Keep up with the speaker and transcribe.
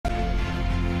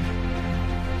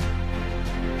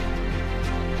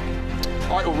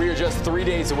Michael, we are just 3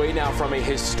 days away now from a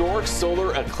historic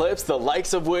solar eclipse, the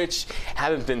likes of which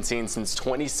haven't been seen since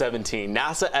 2017.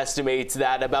 NASA estimates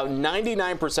that about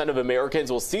 99% of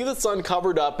Americans will see the sun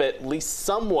covered up at least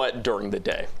somewhat during the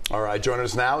day. All right, joining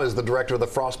us now is the director of the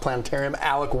Frost Planetarium,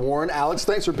 Alec Warren. Alex,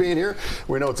 thanks for being here.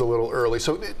 We know it's a little early,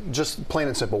 so just plain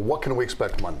and simple, what can we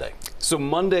expect Monday? So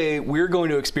Monday, we're going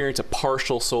to experience a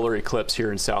partial solar eclipse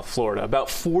here in South Florida. About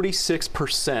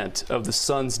 46% of the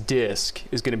sun's disk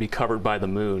is going to be covered by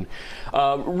the moon.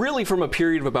 Really from a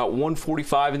period of about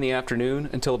 1:45 in the afternoon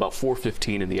until about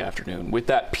 4:15 in the afternoon, with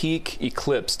that peak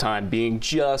eclipse time being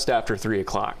just after 3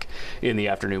 o'clock in the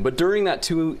afternoon. But during that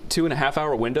two and a half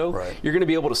hour window, right, you're going to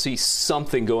be able to see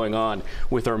something going on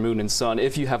with our moon and sun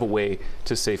if you have a way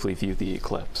to safely view the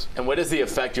eclipse. And what is the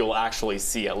effect you'll actually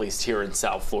see, at least here in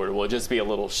South Florida? Will it just be a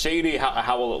little shady?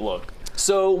 How will it look?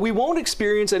 So we won't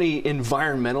experience any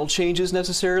environmental changes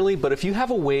necessarily, but if you have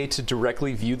a way to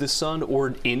directly view the sun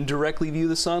or indirectly view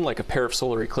the sun, like a pair of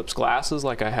solar eclipse glasses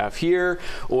like I have here,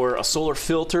 or a solar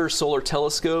filter, solar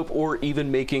telescope, or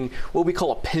even making what we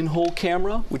call a pinhole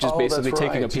camera, which is basically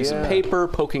taking a piece of paper,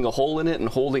 poking a hole in it and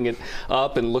holding it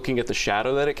up and looking at the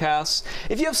shadow that it casts.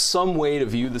 If you have some way to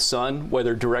view the sun,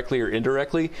 whether directly or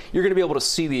indirectly, you're going to be able to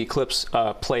see the eclipse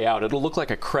play out. It'll look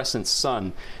like a crescent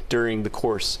sun during the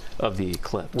course of the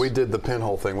eclipse. We did the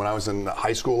pinhole thing when I was in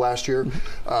high school last year.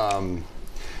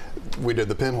 We did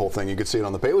the pinhole thing. You could see it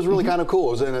on the page. It was really kind of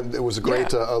cool. It was a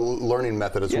great learning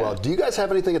method as well. Do you guys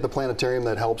have anything at the planetarium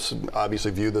that helps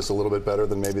obviously view this a little bit better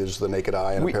than maybe just the naked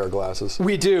eye and a pair of glasses?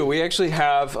 We do. We actually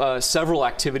have several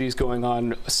activities going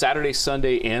on Saturday,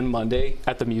 Sunday, and Monday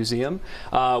at the museum.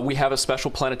 We have a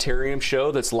special planetarium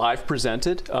show that's live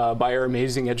presented by our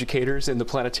amazing educators in the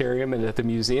planetarium and at the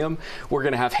museum. We're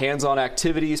going to have hands-on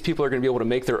activities. People are going to be able to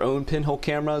make their own pinhole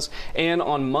cameras. And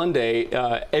on Monday,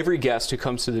 every guest who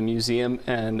comes to the museum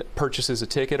and purchases a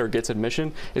ticket or gets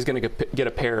admission is going to get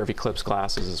a pair of eclipse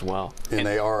glasses as well. And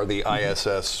they are the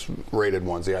ISS rated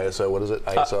ones. The ISO, what is it?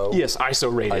 ISO? Yes,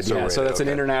 ISO rated. ISO rated, so that's an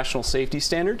international safety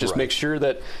standard. Just make sure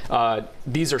that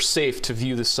these are safe to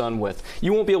view the sun with.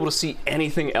 You won't be able to see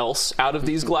anything else out of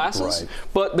these glasses.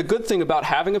 But the good thing about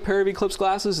having a pair of eclipse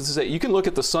glasses is that you can look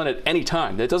at the sun at any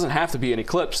time. It doesn't have to be an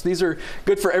eclipse. These are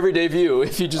good for everyday view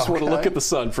if you just want to look at the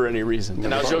sun for any reason.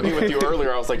 And I was joking with you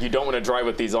earlier. I was like, you don't want to drive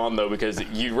with these on though, because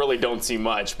you really don't see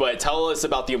much. But tell us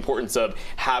about the importance of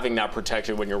having that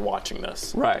protection when you're watching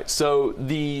this. Right. So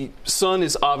the sun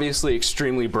is obviously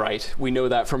extremely bright. We know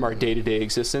that from our day-to-day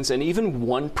existence, and even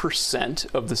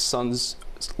 1% of the sun's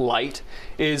light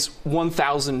is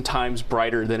 1,000 times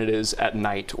brighter than it is at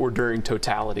night or during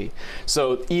totality.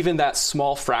 So even that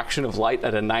small fraction of light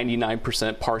at a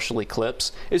 99% partial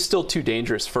eclipse is still too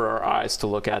dangerous for our eyes to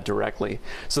look at directly.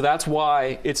 So that's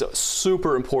why it's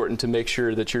super important to make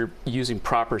sure that you're using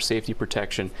proper safety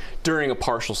protection during a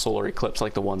partial solar eclipse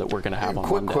like the one that we're going to have on Monday.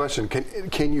 Quick question,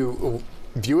 can you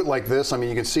view it like this? I mean,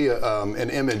 you can see an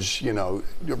image,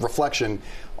 reflection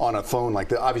on a phone like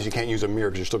that. Obviously, you can't use a mirror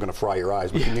because you're still going to fry your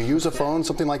eyes. But can you use a phone,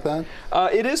 something like that?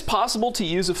 It is possible to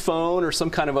use a phone or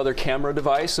some kind of other camera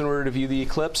device in order to view the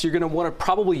eclipse. You're going to want to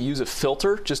probably use a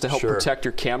filter just to help protect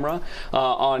your camera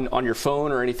on your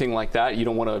phone or anything like that. You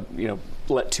don't want to,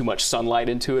 let too much sunlight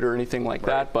into it or anything like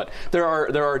that. But there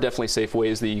are definitely safe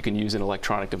ways that you can use an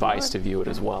electronic device to view it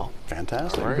as well.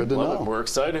 Fantastic. Good to know. We're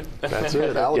excited. That's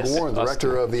it. Alec Warren,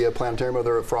 director of the planetarium over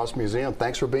there at Frost Museum.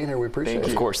 Thanks for being here. We appreciate it.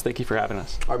 Of course. Thank you for having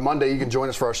us. All right, Monday, you can join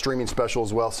us for our streaming special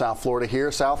as well. South Florida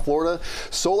here. South Florida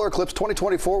Solar Eclipse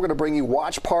 2024. We're going to bring you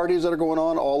watch parties that are going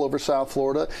on all over South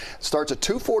Florida. It starts at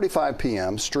 2:45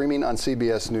 p.m. streaming on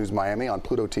CBS News Miami, on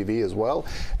Pluto TV, as well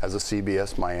as the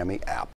CBS Miami app.